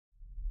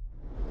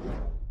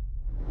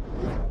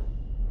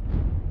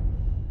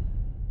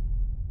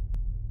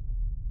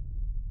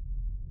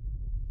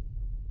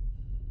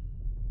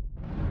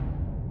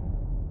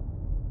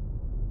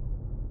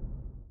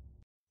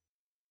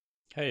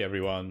Hey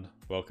everyone,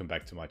 welcome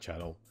back to my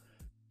channel.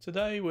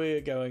 Today we're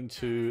going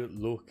to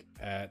look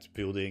at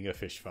building a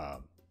fish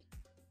farm.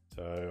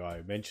 So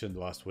I mentioned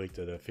last week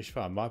that a fish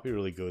farm might be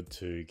really good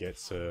to get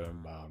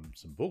some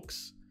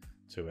books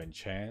to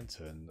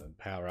enchant and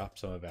power up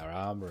some of our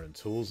armor and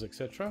tools,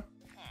 etc.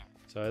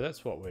 So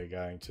that's what we're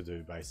going to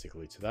do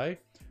basically today.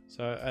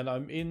 And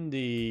I'm in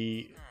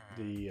the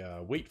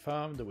wheat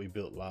farm that we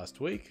built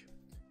last week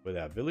with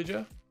our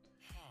villager.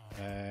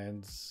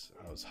 And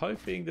I was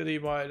hoping that he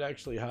might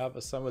actually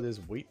harvest some of this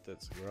wheat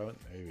that's growing.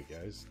 Here he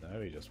goes.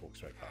 No, he just walks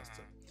straight past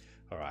it.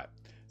 All right.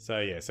 So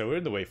we're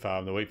in the wheat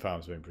farm. The wheat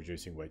farm's been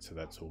producing wheat, so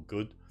that's all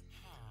good.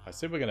 I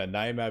said we're going to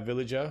name our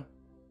villager.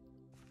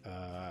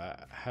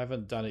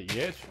 Haven't done it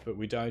yet, but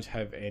we don't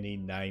have any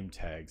name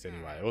tags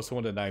anyway. I also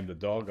want to name the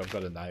dog. I've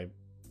got a name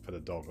for the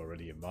dog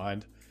already in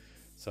mind.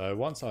 So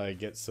once I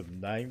get some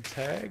name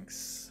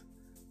tags,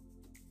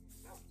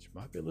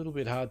 might be a little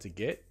bit hard to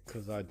get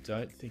because I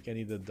don't think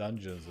any of the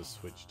dungeons are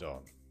switched on.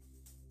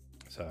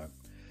 So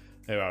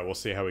anyway, we'll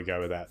see how we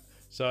go with that.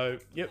 So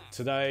yep,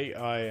 today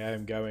I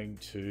am going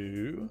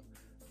to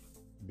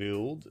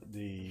build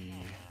the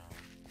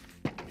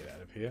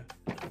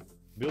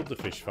build the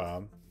fish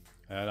farm,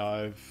 and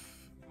I've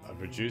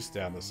reduced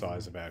down the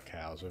size of our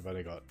cows. We've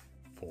only got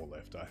 4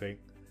 left, I think.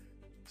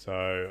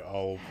 So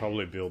I'll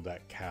probably build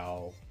that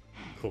cow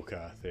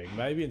cooker thing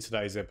maybe in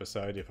today's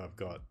episode if I've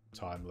got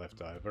time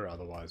left over,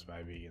 otherwise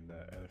maybe in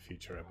a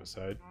future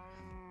episode.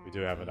 We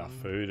do have enough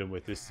food, and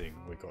with this thing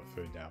we've got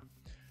food now.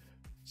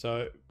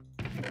 So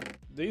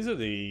these are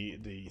the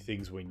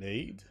things we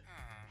need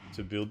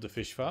to build the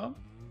fish farm,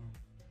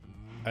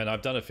 and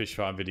I've done a fish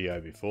farm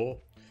video before.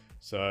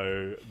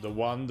 So the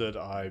one that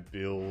I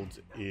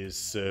build is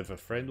server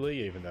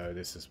friendly, even though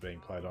this is being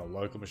played on a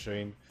local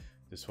machine.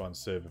 This one's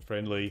server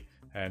friendly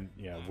and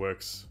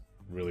works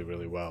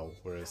really well,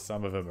 whereas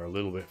some of them are a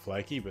little bit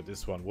flaky, but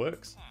this one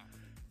works.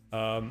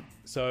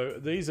 So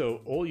these are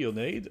all you'll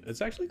need. It's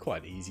actually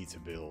quite easy to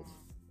build.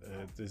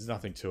 There's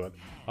nothing to it,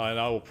 and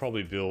I will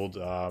probably build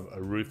a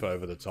roof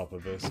over the top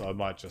of it. So I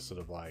might just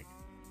sort of like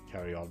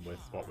carry on with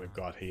what we've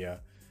got here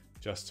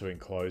just to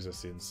enclose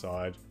us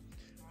inside,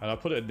 and I'll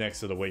put it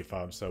next to the wheat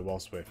farm, so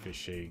whilst we're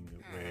fishing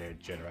we're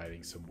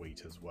generating some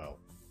wheat as well.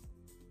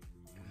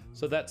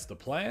 So that's the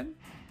plan,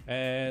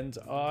 and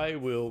I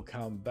will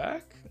come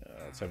back.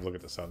 Let's have a look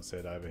at the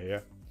sunset over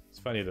here. It's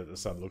funny that the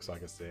sun looks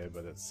like it's there,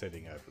 but it's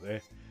setting over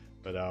there.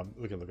 But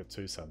we can look at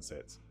 2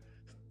 sunsets.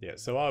 Yeah,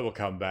 so I will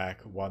come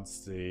back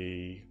once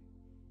the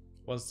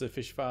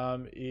fish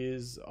farm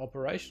is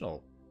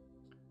operational.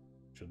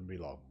 Shouldn't be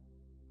long.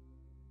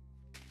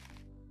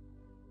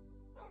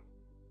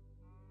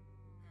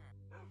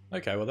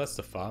 Okay, well that's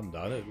the farm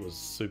done. It was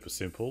super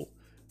simple.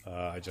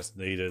 I just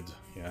needed,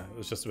 it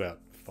was just about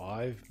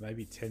 5,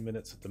 maybe 10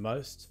 minutes at the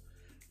most,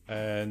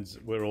 and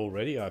we're all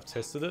ready. I've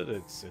tested it.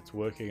 It's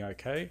working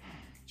okay.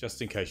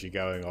 Just in case you're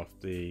going off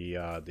the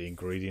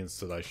ingredients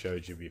that I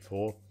showed you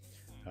before,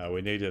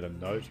 we needed a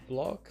note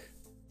block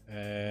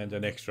and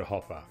an extra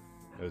hopper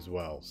as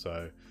well.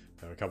 So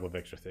there are a couple of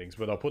extra things,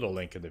 but I'll put a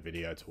link in the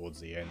video towards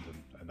the end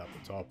and up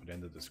the top and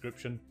in the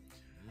description,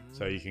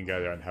 so you can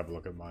go there and have a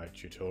look at my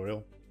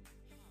tutorial.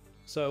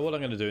 So what I'm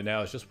going to do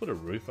now is just put a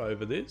roof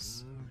over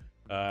this.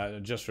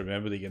 Just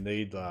remember that you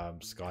need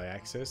sky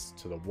access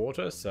to the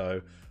water,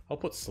 so I'll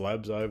put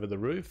slabs over the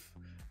roof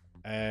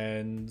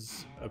and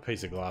a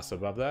piece of glass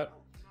above that,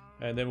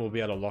 and then we'll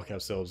be able to lock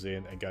ourselves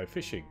in and go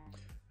fishing.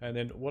 And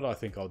then what I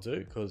think I'll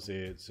do, because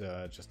it's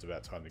just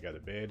about time to go to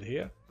bed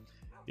here,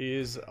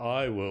 is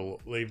I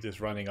will leave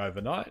this running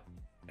overnight,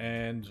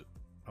 and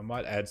I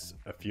might add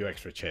a few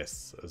extra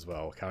chests as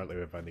well. Currently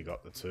we've only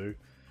got the 2.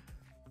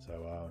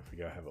 So if we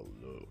go have a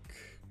look,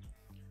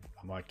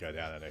 I might go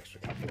down an extra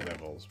couple of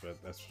levels,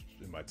 but that's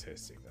in my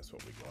testing, that's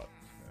what we got.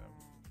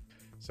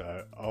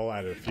 So I'll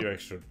add a few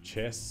extra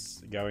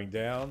chests going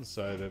down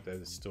so that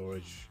the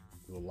storage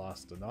will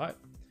last the night.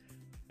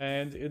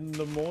 And in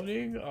the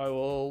morning I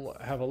will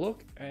have a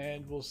look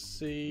and we'll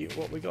see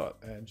what we got.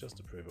 And just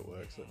to prove it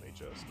works, let me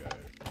just go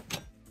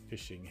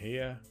fishing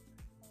here,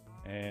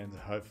 and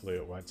hopefully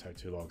it won't take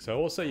too long. So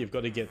also you've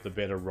got to get the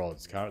better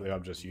rods. Currently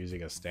I'm just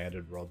using a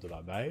standard rod that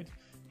I made.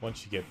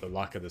 Once you get the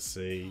luck of the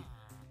sea,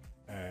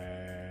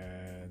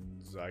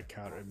 and I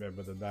can't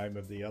remember the name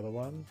of the other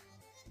one,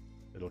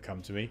 it'll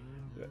come to me,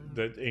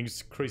 that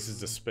increases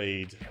the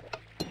speed,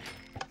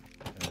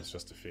 and it's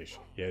just a fish.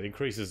 Yeah, it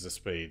increases the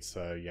speed,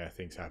 so yeah,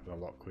 things happen a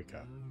lot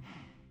quicker.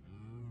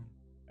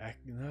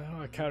 No,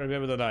 I can't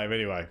remember the name.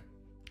 Anyway,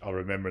 I'll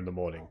remember in the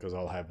morning because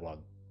I'll have one,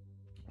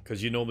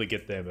 because you normally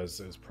get them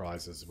as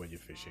prizes when you're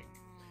fishing.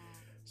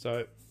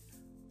 So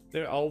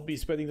there, I'll be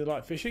spending the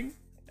night fishing,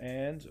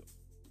 and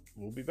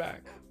we'll be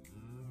back.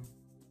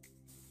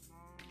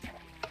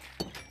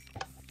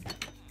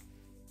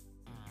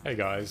 Hey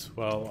guys,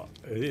 well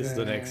it is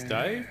the next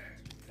day,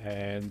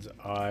 and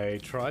I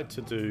tried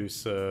to do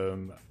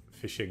some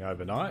fishing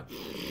overnight,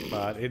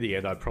 but in the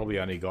end I probably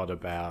only got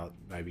about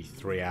maybe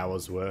 3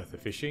 hours worth of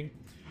fishing.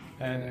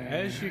 And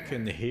as you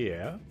can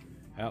hear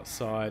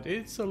outside,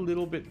 it's a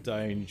little bit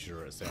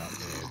dangerous out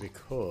there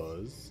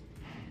because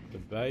the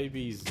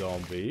baby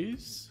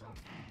zombies,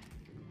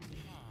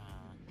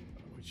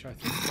 which I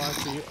think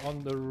might be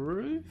on the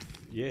roof.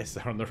 Yes,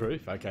 they're on the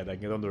roof. Okay, they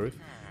can get on the roof.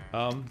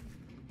 I've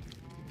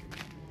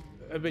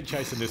been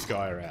chasing this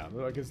guy around.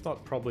 Like, it's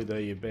not probably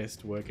the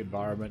best work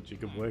environment you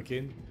could work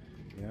in.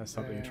 You know,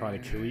 something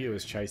trying to kill you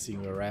is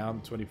chasing you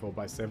around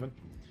 24/7.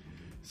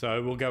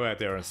 So we'll go out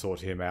there and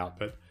sort him out.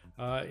 But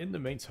in the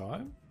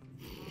meantime,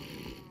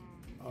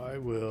 I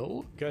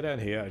will go down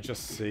here and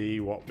just see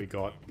what we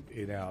got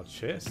in our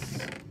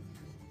chests.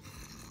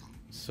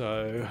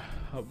 So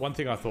one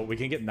thing I thought, we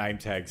can get name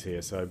tags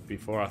here. So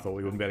before I thought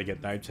we wouldn't be able to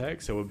get name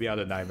tags. So we'll be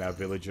able to name our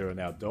villager and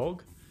our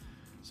dog.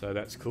 So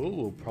that's cool.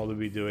 We'll probably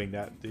be doing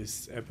that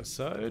this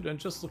episode. And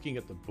just looking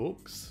at the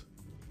books.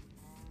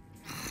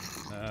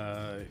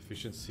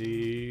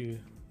 Efficiency.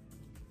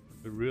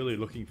 We're really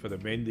looking for the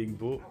mending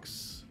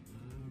books.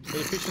 But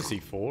efficiency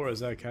 4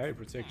 is okay.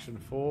 Protection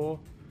 4.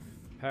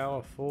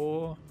 Power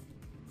 4.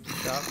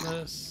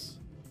 Sharpness.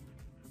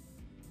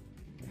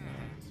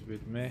 It's a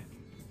bit meh.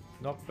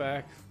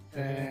 Knockback.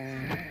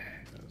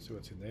 Let's see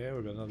what's in there.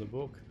 We've got another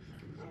book.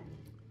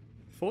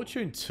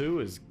 Fortune 2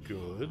 is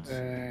good,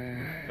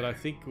 but I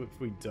think if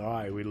we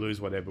die, we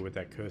lose whatever with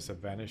that curse of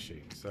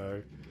vanishing.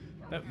 So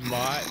that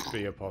might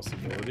be a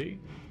possibility.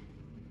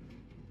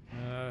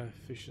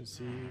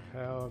 Efficiency,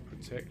 power,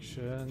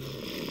 protection.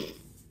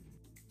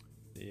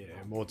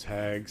 Yeah, more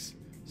tags.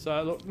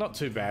 So look, not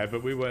too bad,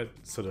 but we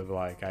weren't sort of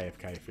like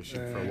AFK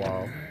efficient for a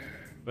while.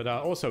 But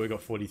also we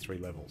got 43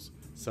 levels.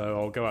 So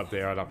I'll go up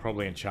there and I'll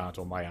probably enchant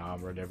all my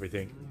armor and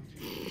everything.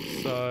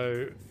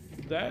 So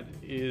that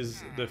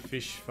is the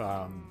fish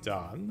farm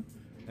done.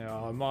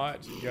 Now I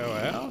might go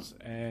out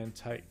and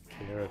take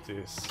care of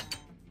this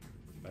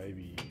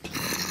baby.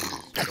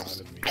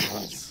 Driving me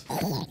nuts.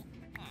 Alright.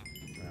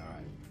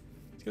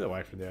 Let's get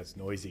away from there, it's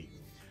noisy.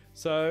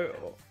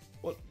 So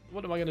what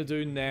am I going to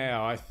do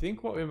now? I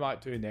think what we might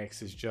do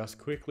next is just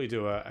quickly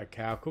do a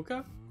cow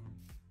cooker.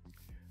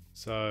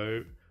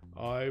 So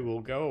I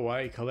will go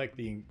away, collect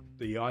the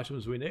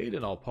items we need,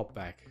 and I'll pop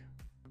back.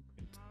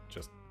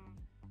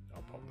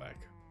 I'll pop back.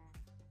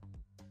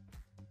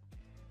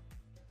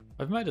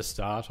 I've made a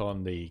start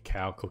on the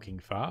cow cooking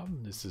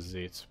farm. This is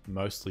it,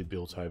 mostly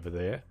built over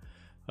there.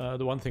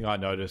 The one thing I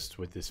noticed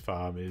with this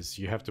farm is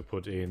you have to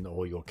put in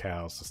all your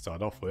cows to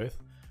start off with.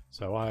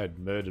 So I had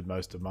murdered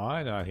most of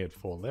mine. I only had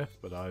 4 left,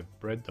 but I've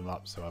bred them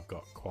up, so I've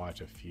got quite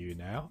a few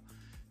now.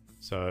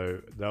 So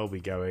they'll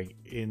be going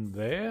in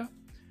there.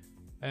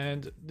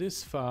 And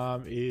this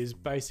farm is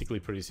basically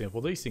pretty simple.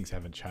 These things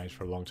haven't changed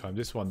for a long time.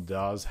 This one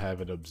does have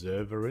an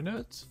observer in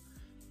it.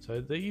 So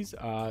these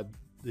are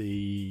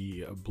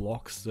the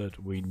blocks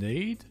that we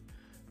need.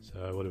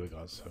 So what do we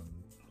got? Some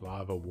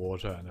lava,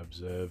 water, and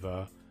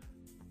observer.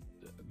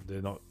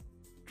 They're not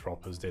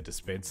droppers, they're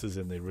dispensers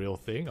in the real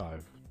thing.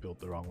 I've built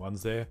the wrong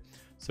ones there.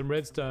 Some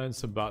redstone,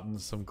 some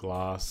buttons, some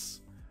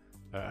glass,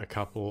 a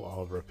couple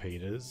of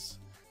repeaters,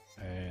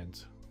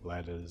 and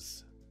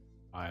ladders,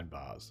 iron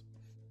bars.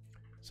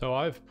 So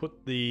I've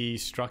put the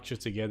structure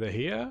together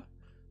here.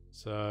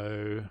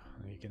 So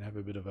you can have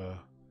a bit of a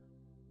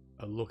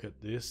look at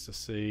this to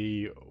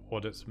see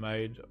what it's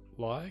made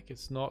like.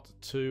 It's not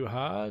too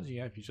hard. You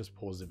know, if you just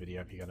pause the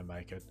video if you're going to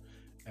make it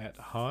at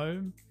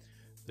home.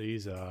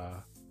 These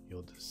are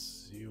your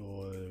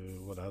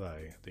what are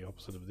they? The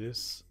opposite of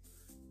this.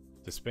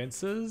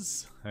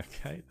 Dispensers.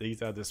 Okay,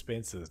 these are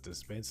dispensers.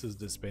 Dispensers,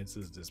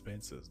 dispensers,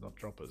 dispensers. Not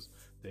droppers.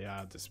 They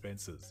are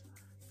dispensers.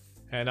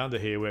 And under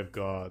here we've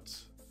got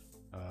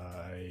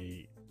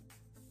a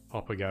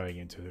hopper going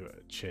into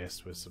a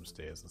chest with some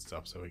stairs and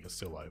stuff, so we can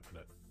still open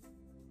it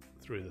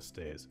through the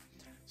stairs.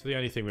 So the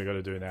only thing we've got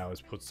to do now is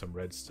put some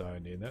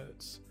redstone in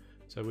it.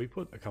 So we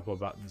put a couple of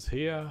buttons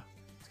here.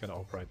 It's going to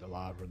operate the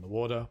lava and the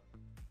water.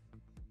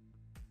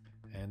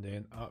 And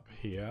then up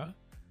here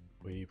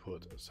we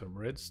put some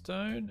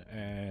redstone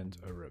and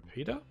a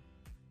repeater.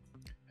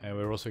 And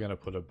we're also going to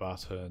put a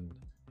button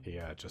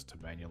here just to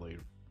manually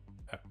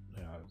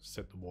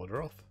set the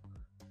water off.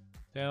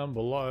 Down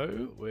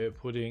below we're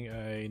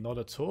putting not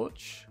a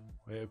torch,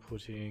 we're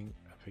putting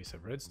a piece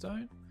of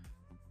redstone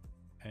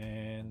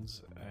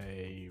and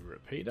a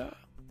repeater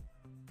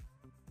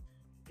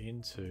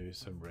into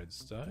some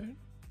redstone,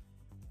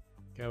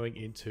 going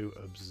into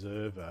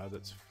observer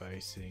that's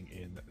facing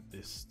in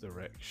this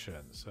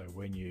direction. So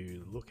when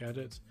you look at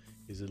it,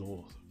 his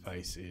little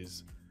face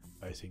is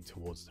facing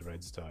towards the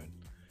redstone.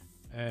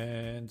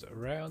 And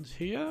around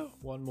here,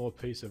 one more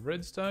piece of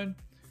redstone,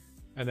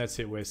 and that's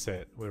it, we're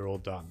set, we're all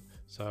done.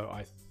 So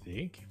I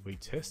think if we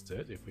test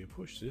it, if we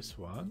push this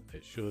one,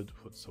 it should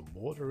put some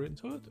water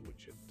into it,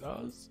 which it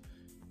does.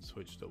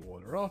 Switch the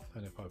water off,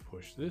 and if I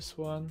push this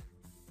one,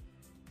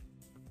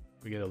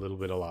 we get a little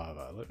bit of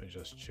lava. Let me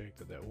just check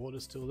that that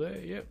water's still there.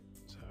 Yep,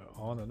 so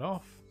on and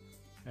off,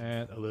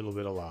 and a little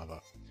bit of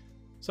lava.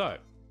 So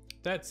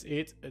that's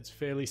it. It's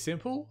fairly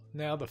simple.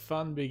 Now the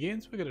fun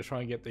begins. We're going to try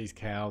and get these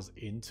cows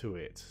into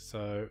it.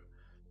 So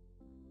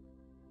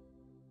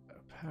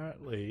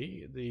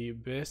apparently the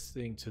best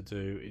thing to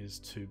do is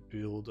to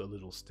build a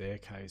little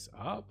staircase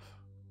up.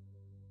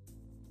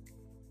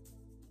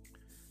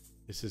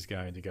 This is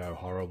going to go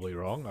horribly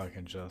wrong, I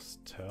can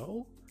just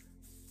tell.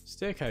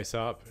 Staircase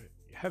up.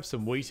 Have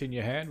some wheat in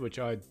your hand, which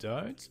I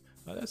don't.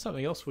 That's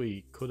something else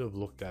we could have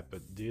looked at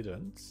but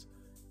didn't.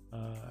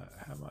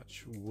 How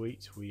much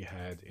wheat we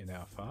had in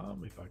our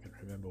farm, if I can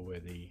remember where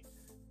the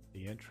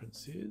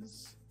entrance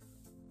is.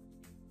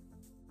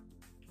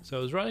 So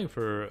it was running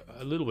for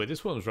a little bit.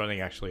 This one was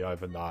running actually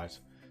overnight.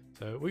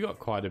 So we got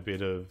quite a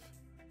bit of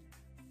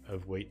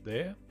wheat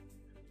there.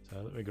 So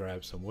let me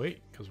grab some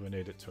wheat because we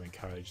need it to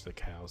encourage the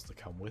cows to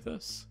come with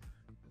us.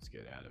 Let's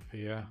get out of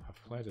here.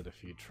 I've planted a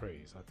few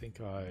trees. I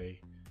think I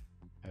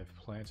have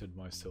planted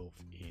myself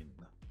in.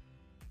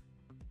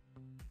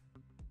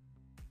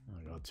 Oh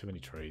my god, too many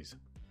trees.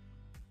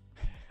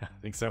 I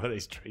think some of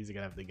these trees are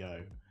going to have to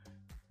go.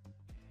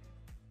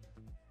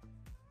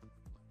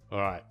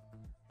 Alright.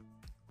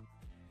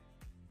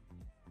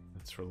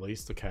 Let's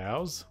release the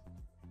cows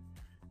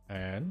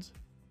and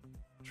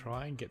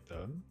try and get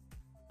them.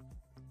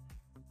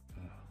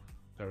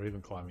 They're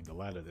even climbing the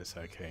ladder, they're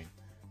so keen.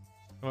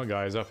 Come on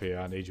guys, up here,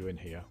 I need you in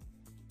here.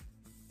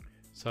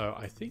 So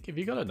I think if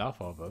you got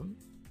enough of them,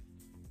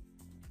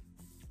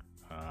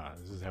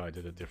 this is how I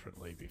did it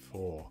differently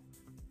before.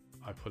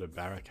 I put a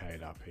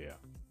barricade up here.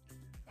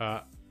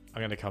 I'm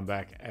going to come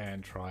back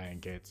and try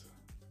and get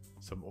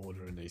some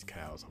order in these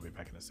cows. I'll be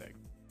back in a sec.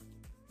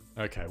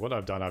 Okay, what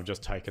I've done, I've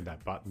just taken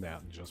that button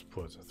out and just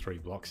put 3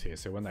 blocks here.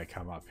 So when they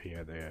come up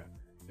here, they're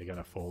going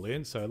to fall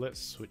in. So let's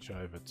switch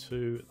over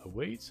to the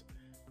wheat.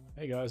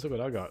 Hey guys, look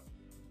what I got.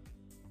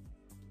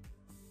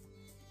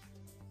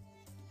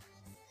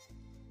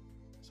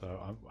 So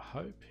I'm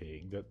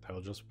hoping that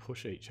they'll just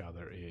push each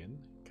other in.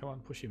 Come on,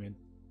 push him in.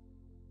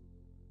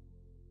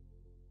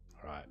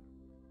 Alright.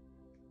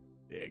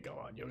 Yeah, go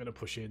on, you're going to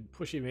push in.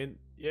 Push him in.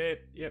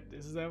 Yep,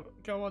 this is our...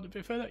 Go on a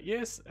bit further.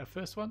 Yes, our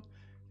first one.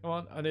 Come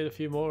on, I need a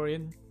few more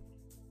in.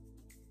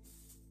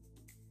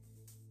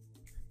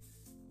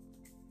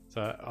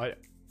 So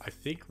I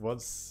think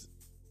once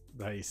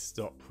they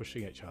stop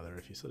pushing each other,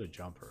 if you sort of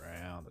jump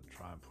around and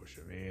try and push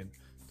them in,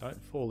 don't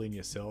fall in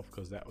yourself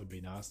because that would be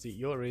nasty.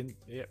 You're in.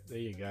 Yep, there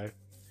you go.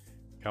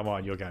 Come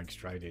on, you're going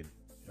straight in.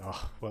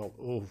 Oh,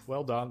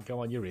 well done. Come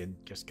on, you're in.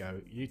 Just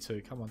go. You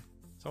two, come on.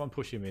 Someone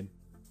push him in.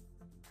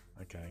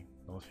 Okay,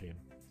 not him.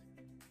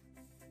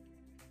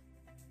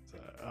 So,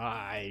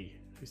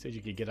 who said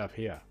you could get up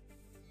here?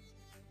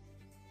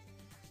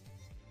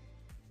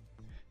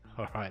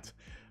 Alright,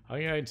 I'm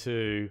going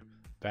to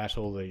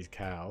battle these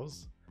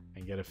cows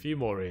and get a few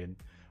more in.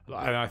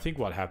 And I think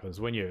what happens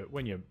when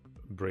you're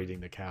breeding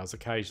the cows,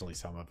 occasionally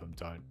some of them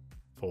don't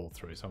fall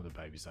through. Some of the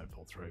babies don't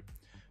fall through.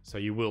 So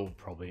you will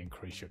probably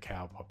increase your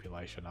cow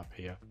population up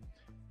here.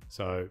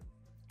 So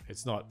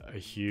it's not a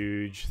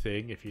huge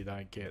thing if you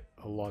don't get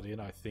a lot in.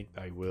 I think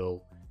they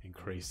will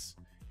increase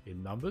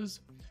in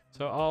numbers.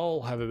 So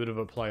I'll have a bit of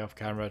a play off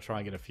camera, try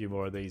and get a few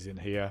more of these in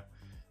here.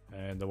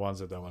 And the ones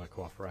that don't want to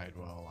cooperate,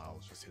 well,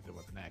 I'll just hit them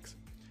with an axe.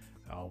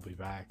 I'll be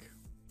back.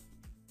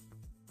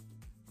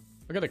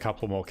 I got a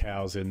couple more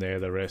cows in there.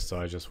 The rest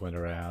I just went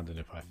around, and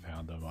if I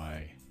found them,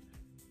 I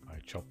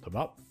chopped them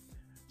up.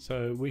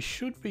 So we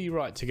should be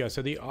right to go.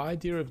 So the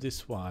idea of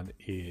this one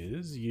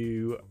is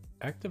you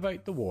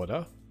activate the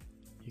water,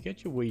 you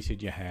get your wheat in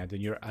your hand,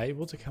 and you're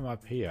able to come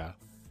up here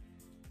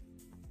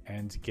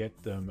and get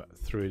them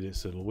through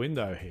this little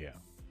window here.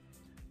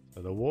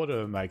 So the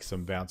water makes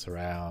them bounce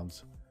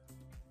around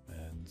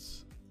and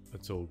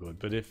it's all good.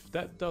 But if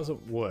that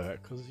doesn't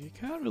work, because you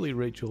can't really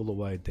reach all the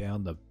way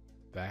down the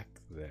back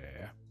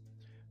there,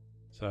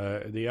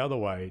 so the other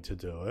way to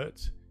do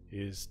it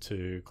is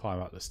to climb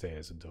up the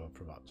stairs and do it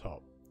from up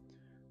top.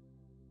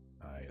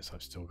 Yes,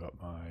 I've still got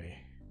my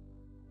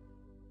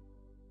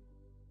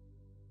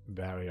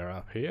barrier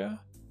up here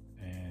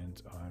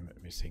and I'm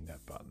missing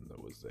that button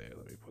that was there.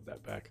 Let me put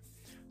that back.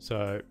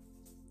 So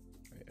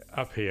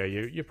up here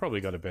you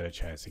probably got a better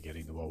chance of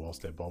getting the wall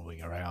whilst they're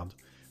bobbling around.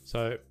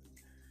 So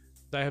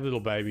they have little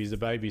babies. The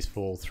babies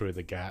fall through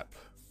the gap,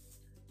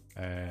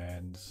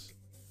 and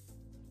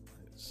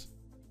let's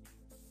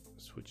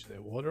switch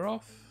their water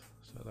off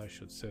so they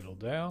should settle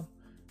down.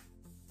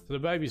 So the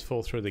babies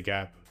fall through the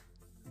gap.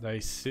 They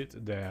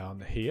sit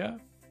down here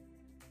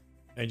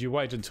and you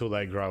wait until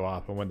they grow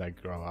up, and when they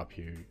grow up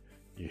you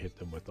hit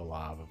them with the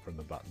lava from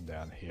the button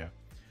down here.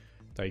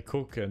 They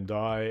cook and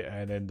die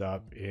and end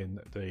up in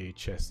the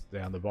chest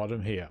down the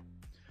bottom here.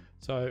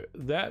 So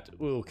that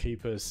will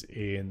keep us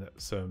in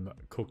some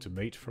cooked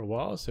meat for a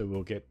while. So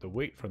we'll get the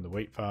wheat from the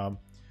wheat farm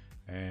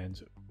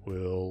and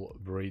we'll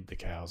breed the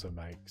cows and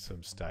make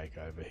some steak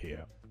over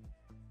here.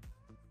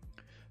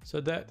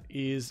 So that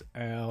is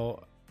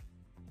our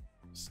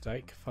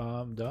steak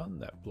farm done.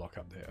 That block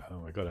up there. Oh,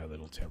 we've got our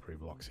little temporary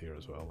blocks here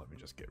as well. Let me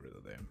just get rid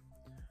of them.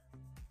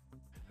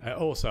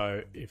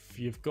 Also, if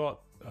you've got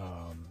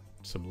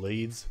some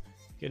leads,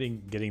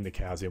 getting the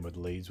cows in with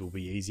leads will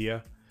be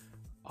easier.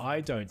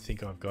 I don't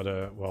think I've got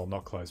a, well,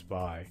 not close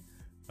by,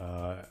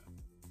 a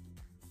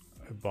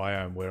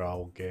biome where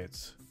I'll get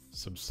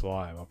some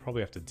slime. I'll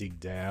probably have to dig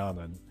down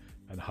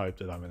and hope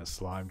that I'm in a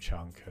slime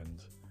chunk and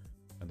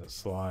that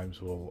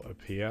slimes will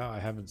appear. I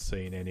haven't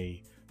seen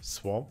any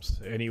swamps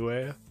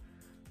anywhere,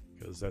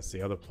 because that's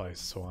the other place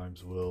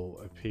slimes will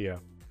appear.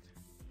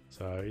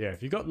 So yeah,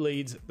 if you've got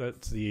leads,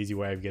 that's the easy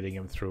way of getting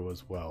them through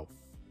as well.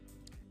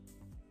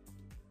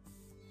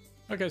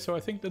 Okay, so I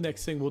think the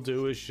next thing we'll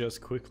do is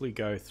just quickly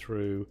go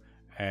through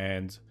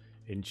and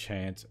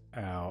enchant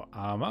our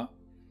armor.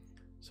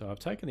 So I've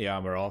taken the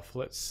armor off.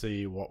 Let's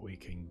see what we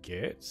can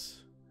get.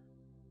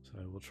 So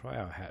we'll try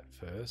our hat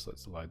first.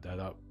 Let's load that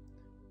up.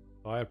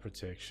 Fire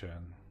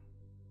protection.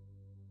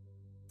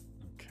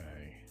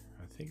 Okay,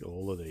 I think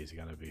all of these are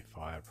going to be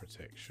fire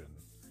protection.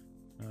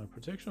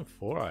 Protection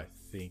 4 I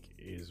think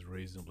is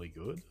reasonably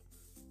good.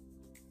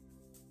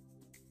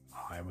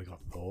 Oh, and we got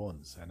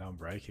thorns and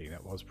unbreaking.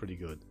 That was pretty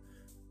good.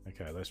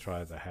 Okay, let's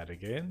try the hat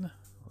again.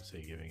 What's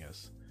he giving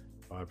us?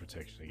 Fire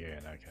protection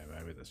again. Okay,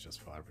 maybe that's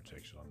just fire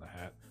protection on the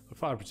hat. But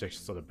fire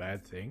protection is not a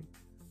bad thing.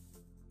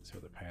 Let's see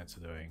what the pants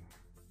are doing.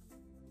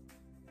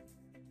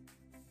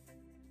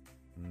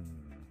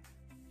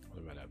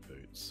 What about our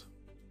boots?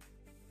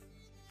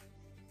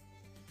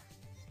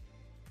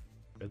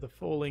 Feather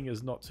falling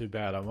is not too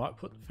bad. I might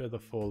put feather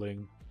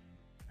falling,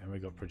 and we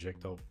got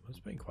projectile. It's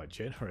been quite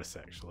generous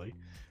actually.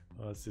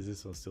 Oh, is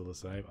this one still the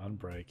same?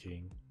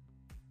 Unbreaking.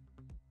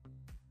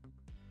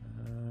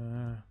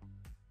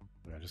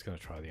 I'm just going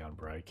to try the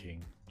unbreaking.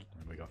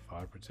 And we got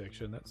fire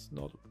protection. That's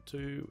not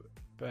too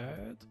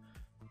bad.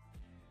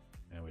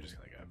 And we're just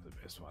going to go for the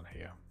best one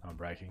here.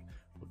 Unbreaking.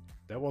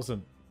 That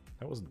wasn't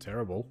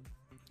terrible.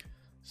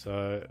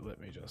 So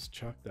let me just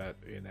chuck that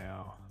in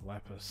our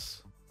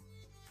lapis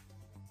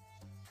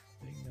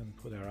thing and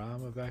put our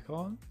armor back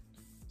on.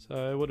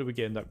 So what did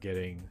we end up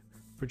getting?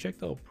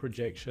 Projectile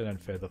projection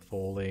and feather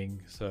falling.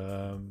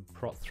 Some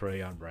prot 3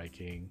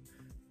 unbreaking.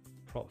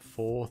 Prot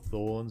 4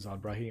 thorns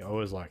unbreaking. I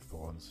always like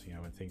thorns. You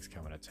know, when things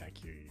come and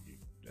attack you, you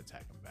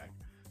attack them back.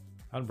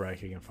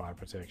 Unbreaking and fire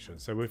protection.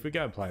 So if we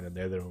go and play in the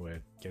nether and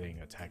we're getting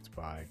attacked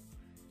by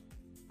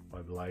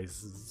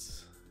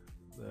blazes,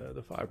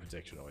 the fire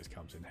protection always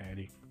comes in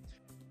handy.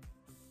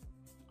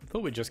 I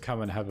thought we'd just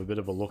come and have a bit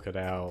of a look at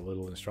our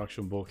little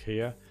instruction book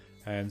here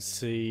and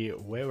see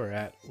where we're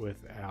at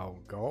with our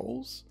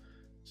goals.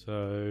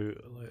 So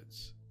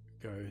let's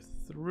go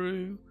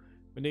through.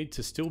 We need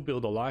to still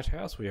build a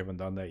lighthouse. We haven't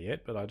done that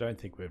yet, but I don't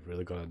think we've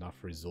really got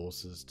enough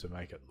resources to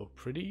make it look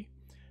pretty.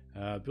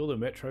 Build a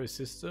metro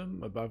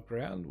system above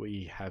ground.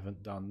 We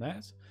haven't done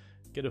that.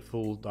 Get a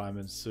full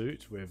diamond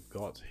suit. We've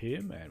got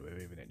him, and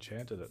we've even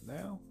enchanted it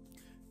now.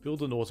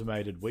 Build an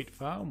automated wheat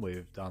farm.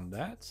 We've done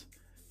that.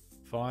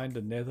 Find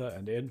a nether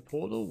and end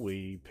portal.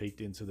 We peeked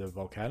into the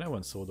volcano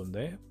and saw them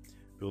there.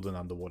 Build an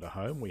underwater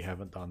home. We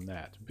haven't done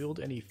that. Build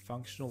any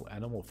functional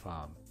animal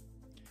farm.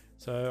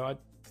 So I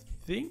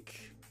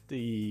think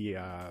the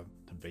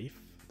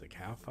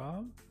cow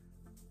farm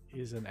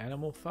is an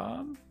animal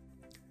farm.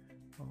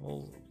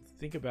 I'll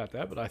think about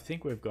that, but I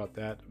think we've got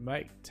that.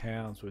 Make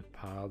towns with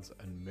paths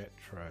and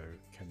metro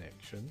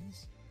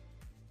connections.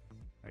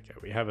 Okay,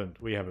 we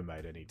haven't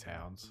made any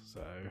towns,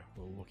 so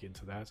we'll look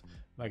into that.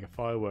 Make a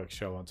fireworks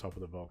show on top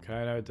of the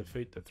volcano.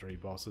 Defeat the 3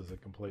 bosses and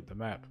complete the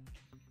map.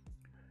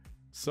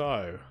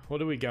 So,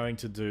 what are we going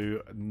to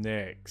do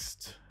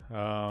next?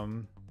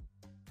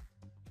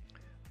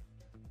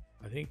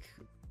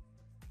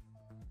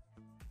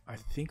 I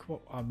think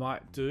what I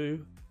might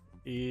do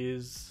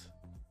is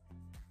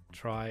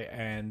try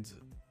and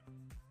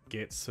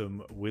get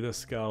some wither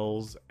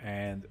skulls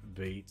and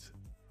beat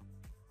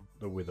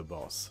the wither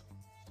boss.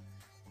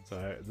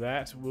 So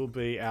that will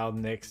be our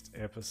next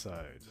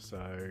episode.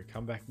 So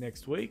come back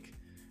next week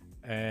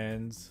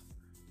and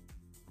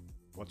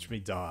watch me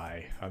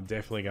die. I'm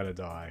definitely going to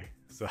die.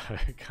 So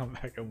come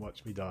back and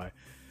watch me die.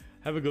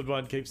 Have a good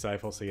one. Keep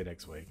safe. I'll see you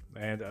next week.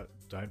 And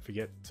don't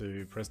forget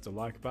to press the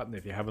like button.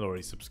 If you haven't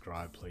already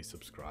subscribed, please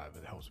subscribe.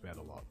 It helps me out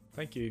a lot.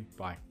 Thank you.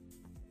 Bye.